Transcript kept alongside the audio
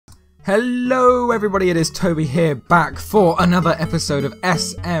Hello everybody, it is Toby here, back for another episode of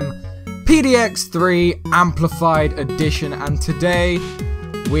SMPDX 3 Amplified Edition, and today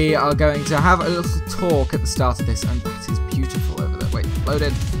we are going to have a little talk at the start of this, and that is beautiful over there. Wait, load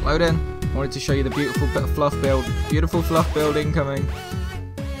in. I wanted to show you the beautiful bit of fluff build. Beautiful fluff build incoming.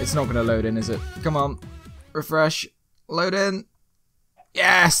 It's not going to load in, is it? Come on, refresh, load in.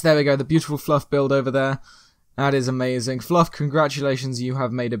 Yes, there we go, the beautiful fluff build over there. That is amazing. Fluff, congratulations, you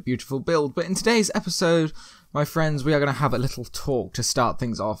have made a beautiful build. But in today's episode, my friends, we are going to have a little talk to start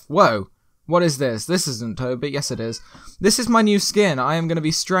things off. Whoa, what is this? This isn't Toby. Yes, it is. This is my new skin. I am going to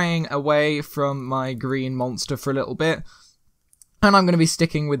be straying away from my green monster for a little bit. And I'm going to be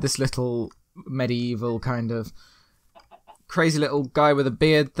sticking with this little medieval kind of crazy little guy with a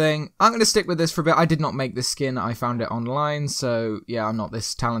beard thing. I'm going to stick with this for a bit. I did not make this skin. I found it online. So, yeah, I'm not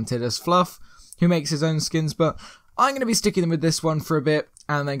this talented as Fluff, who makes his own skins, but I'm going to be sticking with this one for a bit,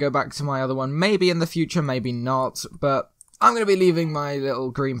 and then go back to my other one, maybe in the future, maybe not, but I'm going to be leaving my little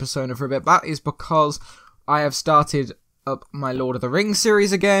green persona for a bit. That is because I have started up my Lord of the Rings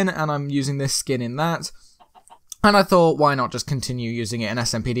series again, and I'm using this skin in that, and I thought, why not just continue using it in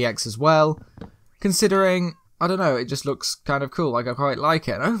SMPDX as well, considering, I don't know, it just looks kind of cool. Like, I quite like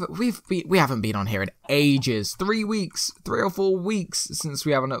it. We haven't been on here in ages. 3 or 4 weeks since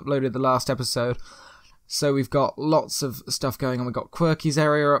we haven't uploaded the last episode. So we've got lots of stuff going on. We've got Quirky's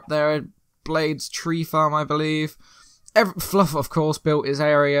area up there. Blade's tree farm, I believe. Fluff, of course, built his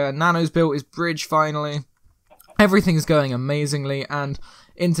area. Nano's built his bridge, finally. Everything's going amazingly. And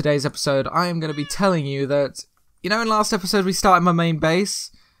in today's episode, I am going to be telling you that, you know, in last episode we started my main base.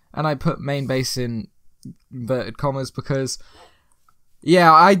 And I put main base in inverted commas because,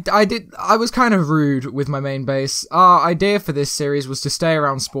 yeah, I was kind of rude with my main base. Our idea for this series was to stay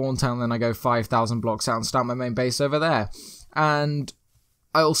around Spawn Town, then I go 5,000 blocks out and start my main base over there. And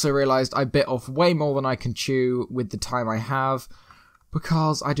I also realised I bit off way more than I can chew with the time I have,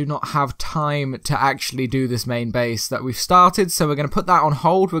 because I do not have time to actually do this main base that we've started, so we're going to put that on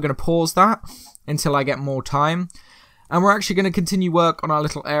hold. We're going to pause that until I get more time. And we're actually going to continue work on our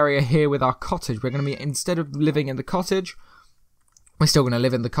little area here with our cottage. We're going to be, instead of living in the cottage, we're still going to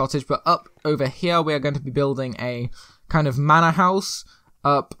live in the cottage, but up over here we are going to be building a kind of manor house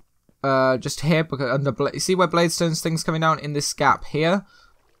up just here, because under you see where Bladestone's thing's coming down in this gap here?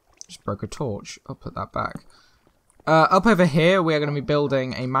 Just broke a torch. I'll put that back. Up over here we are going to be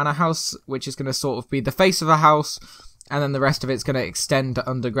building a manor house, which is going to sort of be the face of a house, and then the rest of it's going to extend to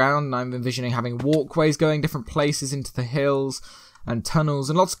underground, and I'm envisioning having walkways going different places into the hills and tunnels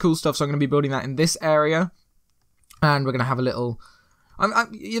and lots of cool stuff, so I'm going to be building that in this area. And we're going to have a little...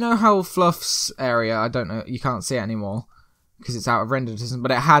 you know how Fluff's area, I don't know, you can't see it anymore because it's out of render distance,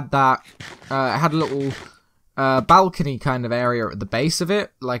 but it had that, it had a little balcony kind of area at the base of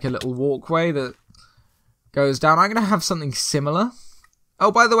it, like a little walkway that goes down. I'm going to have something similar. Oh,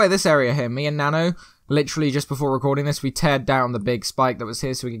 by the way, this area here, me and Nano, literally just before recording this, we teared down the big spike that was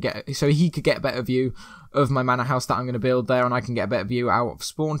here so he could get a better view of my manor house that I'm going to build there, and I can get a better view out of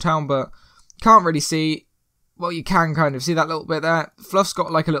Spawn Town, but can't really see. Well, you can kind of see that little bit there. Fluff's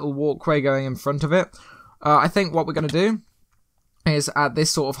got like a little walkway going in front of it. I think what we're going to do is at this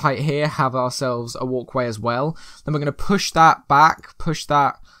sort of height here, have ourselves a walkway as well. Then we're going to push that back, push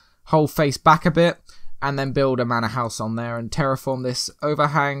that whole face back a bit, and then build a manor house on there and terraform this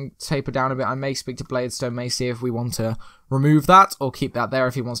overhang, taper down a bit. I may speak to Bladestone, may see if we want to remove that or keep that there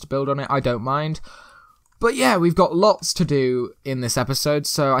if he wants to build on it. I don't mind. But yeah, we've got lots to do in this episode,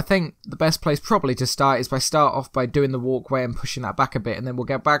 so I think the best place probably to start is start off by doing the walkway and pushing that back a bit, and then we'll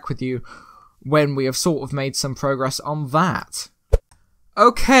get back with you when we have sort of made some progress on that.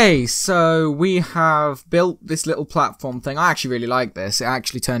 Okay, so we have built this little platform thing. I actually really like this. It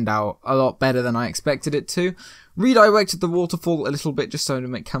actually turned out a lot better than I expected it to. Redirected the waterfall a little bit just so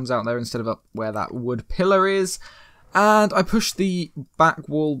it comes out there instead of up where that wood pillar is. And I pushed the back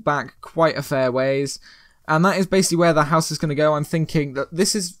wall back quite a fair ways. And that is basically where the house is going to go. I'm thinking that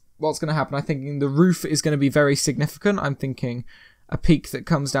this is what's going to happen. I'm thinking the roof is going to be very significant. I'm thinking a peak that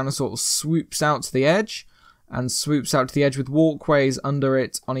comes down and sort of swoops out to the edge. And swoops out to the edge with walkways under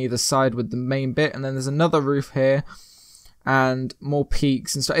it on either side with the main bit. And then there's another roof here. And more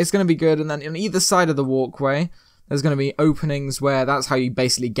peaks and stuff. It's going to be good. And then on either side of the walkway, there's going to be openings where that's how you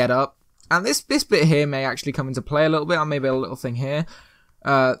basically get up. And this bit here may actually come into play a little bit. I may build a little thing here.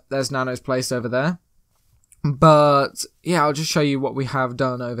 There's Nano's place over there. But yeah, I'll just show you what we have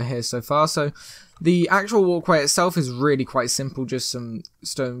done over here so far. So the actual walkway itself is really quite simple. Just some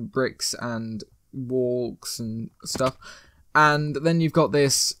stone bricks and walks and stuff. And then you've got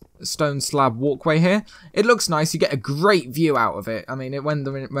this stone slab walkway here. It looks nice. You get a great view out of it. I mean,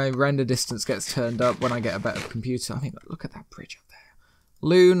 when my render distance gets turned up, when I get a better computer. I mean, look at that bridge up there.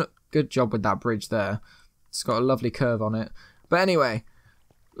 Loon, good job with that bridge there. It's got a lovely curve on it. But anyway,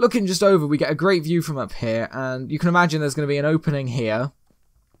 looking just over, we get a great view from up here. And you can imagine there's going to be an opening here.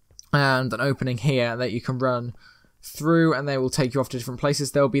 And an opening here that you can run through. And they will take you off to different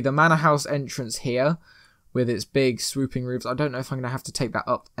places. There'll be the manor house entrance here, with its big swooping roofs. I don't know if I'm going to have to take that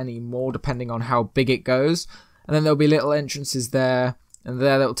up anymore, depending on how big it goes. And then there'll be little entrances there and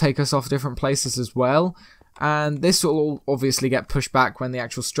there that will take us off different places as well. And this will obviously get pushed back when the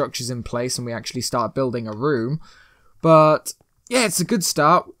actual structure's in place and we actually start building a room. But yeah, it's a good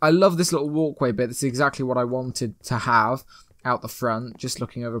start. I love this little walkway bit. This is exactly what I wanted to have out the front, just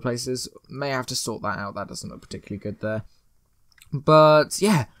looking over places. May have to sort that out. That doesn't look particularly good there. But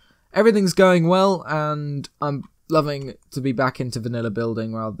yeah, everything's going well, and I'm loving to be back into vanilla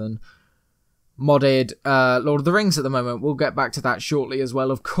building rather than modded Lord of the Rings at the moment. We'll get back to that shortly as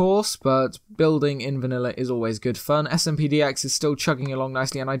well, of course, but building in vanilla is always good fun. SMPDX is still chugging along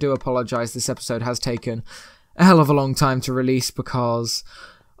nicely, and I do apologise, this episode has taken a hell of a long time to release because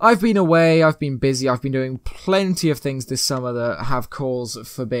I've been away, I've been busy, I've been doing plenty of things this summer that have cause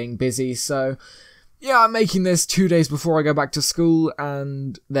for being busy, so yeah, I'm making this 2 days before I go back to school,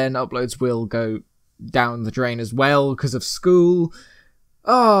 and then uploads will go down the drain as well because of school.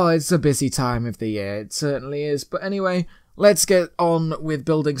 Oh, it's a busy time of the year, it certainly is. But anyway, let's get on with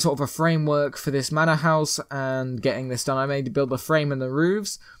building sort of a framework for this manor house and getting this done. I made to build the frame and the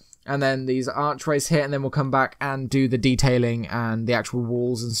roofs, and then these archways here, and then we'll come back and do the detailing and the actual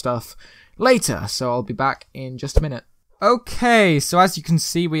walls and stuff later. So I'll be back in just a minute. Okay, so as you can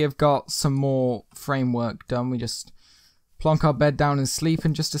see, we have got some more framework done. We just plonk our bed down and sleep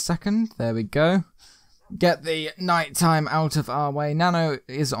in just a second. There we go. Get the nighttime out of our way. Nano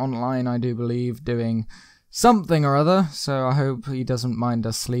is online, I do believe, doing something or other, so I hope he doesn't mind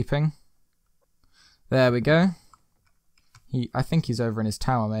us sleeping. There we go. I think he's over in his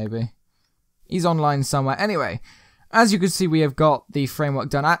tower, maybe. He's online somewhere. Anyway, as you can see, we have got the framework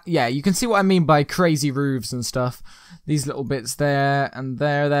done. Yeah, you can see what I mean by crazy roofs and stuff. These little bits there and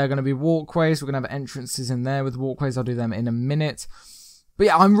there, they're going to be walkways. We're going to have entrances in there with walkways. I'll do them in a minute. But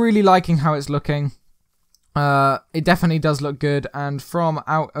yeah, I'm really liking how it's looking. It definitely does look good. And from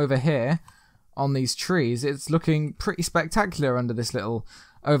out over here on these trees, it's looking pretty spectacular under this little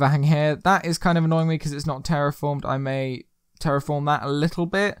overhang here. That is kind of annoying me because it's not terraformed. I may terraform that a little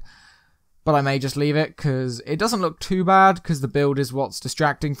bit, but I may just leave it because it doesn't look too bad because the build is what's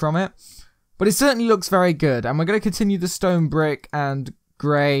distracting from it. But it certainly looks very good, and we're going to continue the stone brick and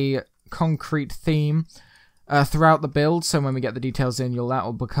grey concrete theme throughout the build, so when we get the details in, that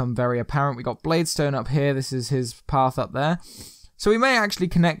will become very apparent. We got Bladestone up here, this is his path up there. So we may actually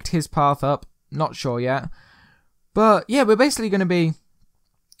connect his path up, not sure yet. But yeah, we're basically going to be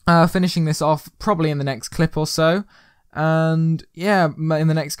finishing this off probably in the next clip or so. And yeah, in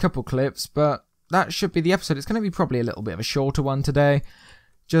the next couple clips, but that should be the episode. It's going to be probably a little bit of a shorter one today.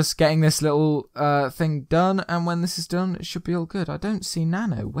 Just getting this little thing done, and when this is done, it should be all good. I don't see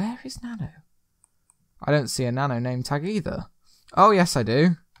Nano. Where is Nano? I don't see a Nano name tag either. Oh, yes, I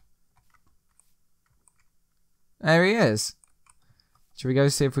do. There he is. Should we go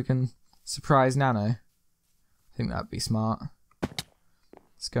see if we can surprise Nano? I think that'd be smart.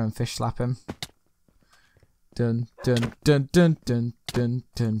 Let's go and fish slap him. Dun dun dun dun dun dun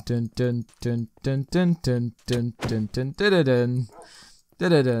dun dun dun dun dun dun dun dun dun dun dun dun.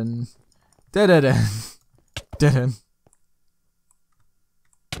 Da-da-dun, da-da-dun, da-dun.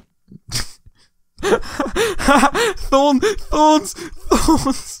 Thorns!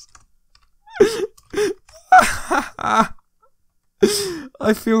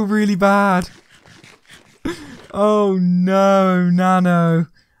 I feel really bad. Oh no, Nano.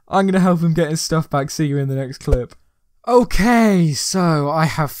 I'm going to help him get his stuff back. See you in the next clip. Okay, so I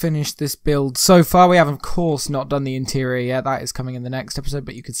have finished this build so far. We have, of course, not done the interior yet. That is coming in the next episode,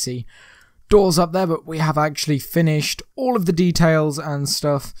 but you can see doors up there. But we have actually finished all of the details and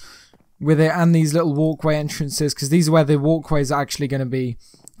stuff with it, and these little walkway entrances, because these are where the walkways are actually going to be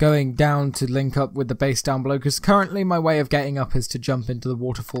going down to link up with the base down below, because currently my way of getting up is to jump into the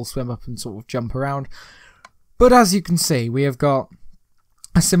waterfall, swim up, and sort of jump around. But as you can see, we have got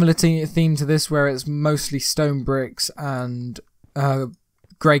a similar theme to this, where it's mostly stone bricks and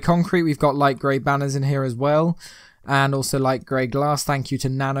grey concrete. We've got light grey banners in here as well, and also light grey glass. Thank you to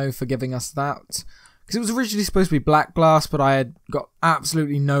Nano for giving us that, because it was originally supposed to be black glass, but I had got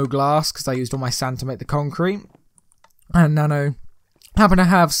absolutely no glass because I used all my sand to make the concrete, and Nano happened to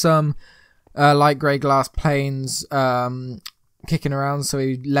have some light grey glass planes kicking around, so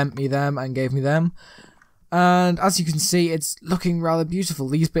he lent me them and gave me them. And as you can see, it's looking rather beautiful.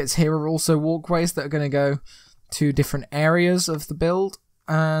 These bits here are also walkways that are going to go to different areas of the build.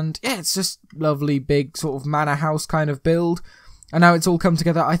 And yeah, it's just lovely, big sort of manor house kind of build. And now it's all come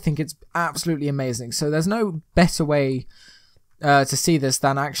together. I think it's absolutely amazing. So there's no better way to see this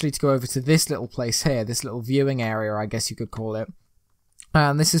than actually to go over to this little place here, this little viewing area, I guess you could call it.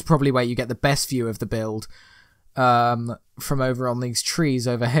 And this is probably where you get the best view of the build from over on these trees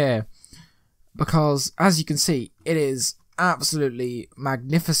over here. Because, as you can see, it is absolutely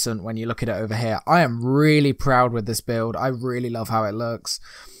magnificent when you look at it over here. I am really proud with this build. I really love how it looks.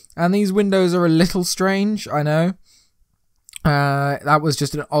 And these windows are a little strange, I know. That was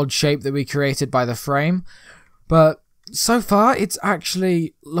just an odd shape that we created by the frame. But so far, it's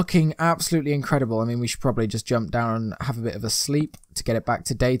actually looking absolutely incredible. I mean, we should probably just jump down and have a bit of a sleep to get it back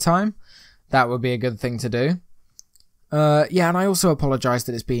to daytime. That would be a good thing to do. Yeah, and I also apologise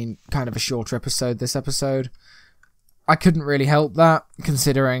that it's been kind of a shorter episode this episode. I couldn't really help that,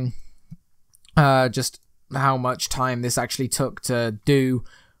 considering just how much time this actually took to do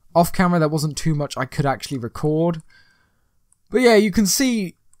off camera. There wasn't too much I could actually record. But yeah, you can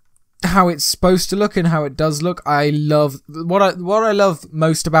see how it's supposed to look and how it does look. I love what I love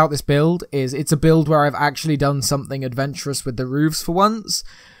most about this build is it's a build where I've actually done something adventurous with the roofs for once.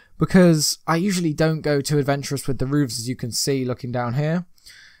 Because I usually don't go too adventurous with the roofs, as you can see looking down here.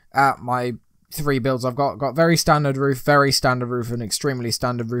 At my 3 builds I've got very standard roof, and extremely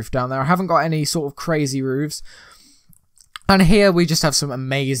standard roof down there. I haven't got any sort of crazy roofs. And here we just have some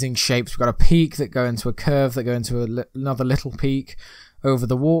amazing shapes. We've got a peak that go into a curve, that go into another little peak over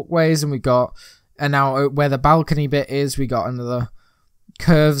the walkways. And and now where the balcony bit is, we got another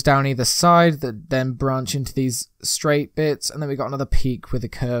curves down either side that then branch into these straight bits, and then we got another peak with a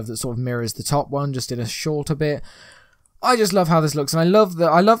curve that sort of mirrors the top one, just in a shorter bit. I just love how this looks, and I love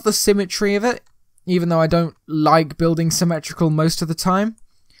the symmetry of it, even though I don't like building symmetrical most of the time.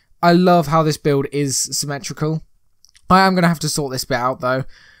 I love how this build is symmetrical. I am going to have to sort this bit out though,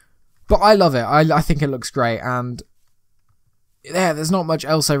 but I love it. I think it looks great, and yeah, there's not much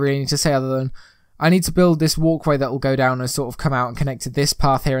else I really need to say other than I need to build this walkway that will go down and sort of come out and connect to this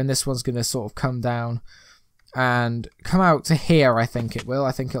path here, and this one's going to sort of come down and come out to here, I think it will.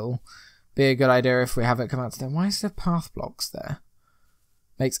 I think it'll be a good idea if we have it come out to there. Why is there path blocks there?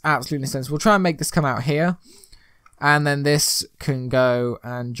 Makes absolutely sense. We'll try and make this come out here, and then this can go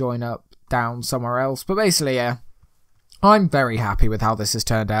and join up down somewhere else. But basically, yeah, I'm very happy with how this has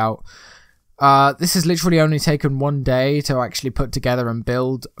turned out. This has literally only taken 1 day to actually put together and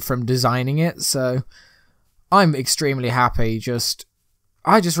build from designing it, so I'm extremely happy.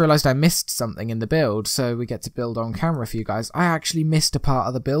 I just realised I missed something in the build, so we get to build on camera for you guys. I actually missed a part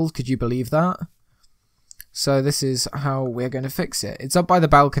of the build, could you believe that? So this is how we're going to fix it. It's up by the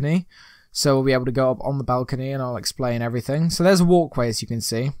balcony, so we'll be able to go up on the balcony and I'll explain everything. So there's a walkway, as you can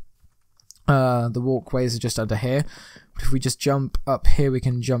see. The walkways are just under here. But if we just jump up here, we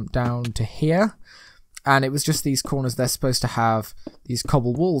can jump down to here. And it was just these corners. They're supposed to have these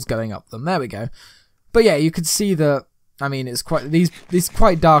cobble walls going up them. There we go. But yeah, you can see that. I mean, it's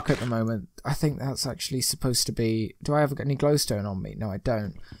quite dark at the moment. I think that's actually supposed to be. Do I have any glowstone on me? No, I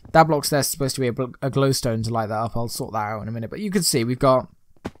don't. That block's there supposed to be a glowstone to light that up. I'll sort that out in a minute. But you can see we've got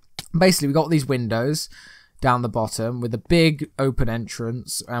these windows down the bottom with a big open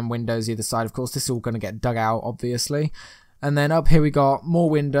entrance and windows either side. Of course, this is all going to get dug out, obviously. And then up here we got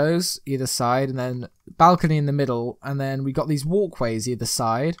more windows either side, and then balcony in the middle, and then we got these walkways either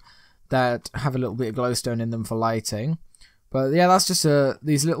side that have a little bit of glowstone in them for lighting. But yeah, that's just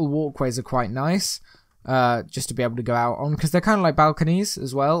these little walkways are quite nice, just to be able to go out on, because they're kind of like balconies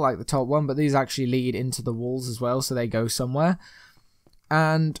as well, like the top one, but these actually lead into the walls as well, so they go somewhere.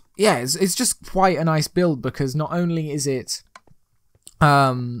 And yeah, it's just quite a nice build, because not only is it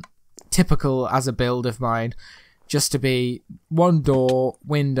typical as a build of mine, just to be one door,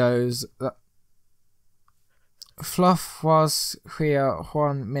 windows. Fluff was here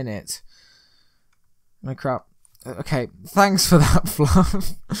 1 minute. Oh crap. Okay, thanks for that,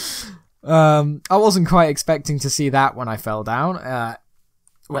 Fluff. I wasn't quite expecting to see that when I fell down.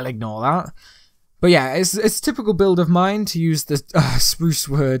 Well, ignore that. But yeah, it's a typical build of mine to use the spruce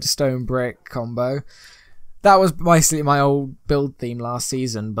wood stone brick combo. That was basically my old build theme last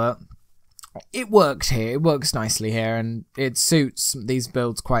season, but it worked here. It works nicely here, and it suits these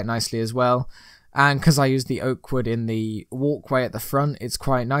builds quite nicely as well. And because I used the oak wood in the walkway at the front, it's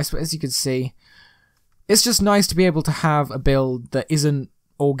quite nice. But as you can see, it's just nice to be able to have a build that isn't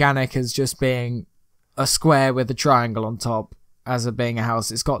organic as just being a square with a triangle on top. as being a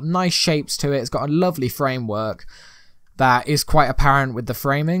house. It's got nice shapes to it. It's got a lovely framework that is quite apparent with the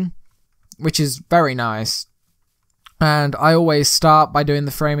framing, which is very nice. And I always start by doing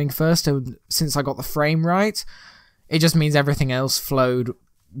the framing first, and since I got the frame right, it just means everything else flowed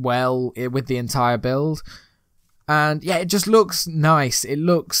well with the entire build. And yeah, it just looks nice. It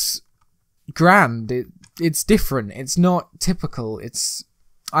looks grand. It's different. It's not typical.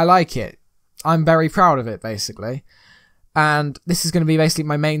 I like it. I'm very proud of it, basically. And this is going to be basically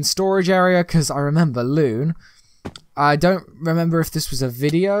my main storage area, because I remember Loon. I don't remember if this was a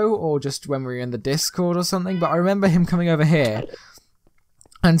video or just when we were in the Discord or something, but I remember him coming over here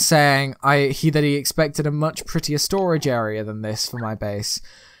and saying that he expected a much prettier storage area than this for my base.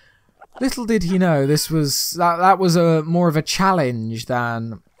 Little did he know that was more of a challenge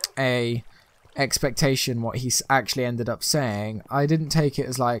than a expectation. What he actually ended up saying, I didn't take it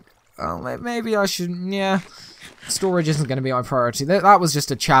as like, oh, maybe I should. Yeah, storage isn't going to be my priority. That was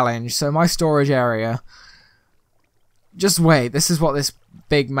just a challenge. So my storage area. Just wait, this is what this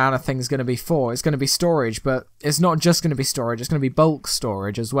big Manor thing is going to be for. It's going to be storage, but it's not just going to be storage, it's going to be bulk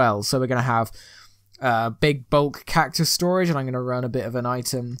storage as well. So we're going to have big bulk cactus storage, and I'm going to run a bit of an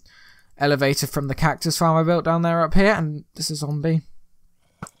item elevator from the cactus farm I built down there up here, and this is zombie.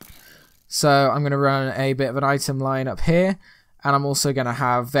 So I'm going to run a bit of an item line up here, and I'm also going to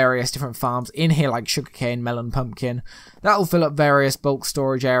have various different farms in here like sugarcane, melon, pumpkin. That'll fill up various bulk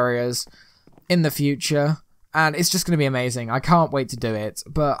storage areas in the future. And it's just going to be amazing. I can't wait to do it.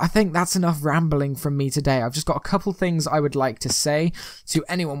 But I think that's enough rambling from me today. I've just got a couple things I would like to say to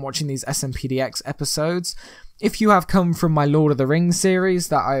anyone watching these SMPDX episodes. If you have come from my Lord of the Rings series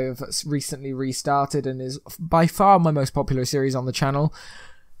that I've recently restarted and is by far my most popular series on the channel,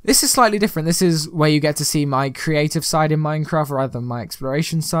 this is slightly different. This is where you get to see my creative side in Minecraft rather than my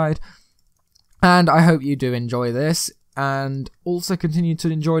exploration side. And I hope you do enjoy this. And also continue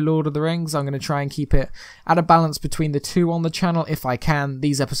to enjoy Lord of the Rings. I'm going to try and keep it at a balance between the two on the channel if I can.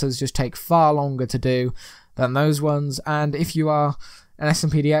 These episodes just take far longer to do than those ones. And if you are an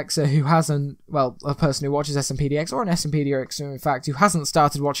SMPDXer who hasn't, well, a person who watches SMPDX, or an SMPDXer in fact, who hasn't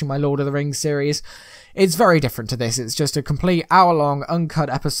started watching my Lord of the Rings series, it's very different to this. It's just a complete hour-long, uncut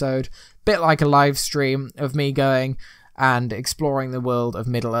episode, bit like a live stream of me going and exploring the world of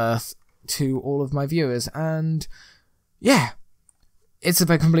Middle-earth to all of my viewers. And yeah, it's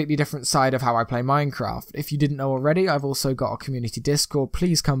a completely different side of how I play Minecraft. If you didn't know already, I've also got a community Discord.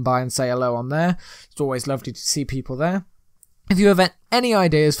 Please come by and say hello on there. It's always lovely to see people there. If you have any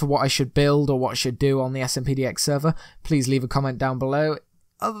ideas for what I should build or what I should do on the SMPDX server, please leave a comment down below.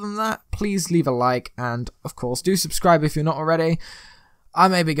 Other than that, please leave a like, and of course do subscribe if you're not already. I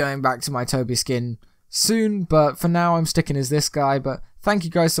may be going back to my Toby skin soon, but for now I'm sticking as this guy. But thank you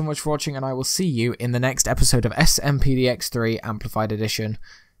guys so much for watching, and I will see you in the next episode of SMPDX 3 Amplified Edition.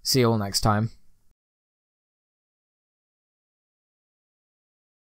 See you all next time.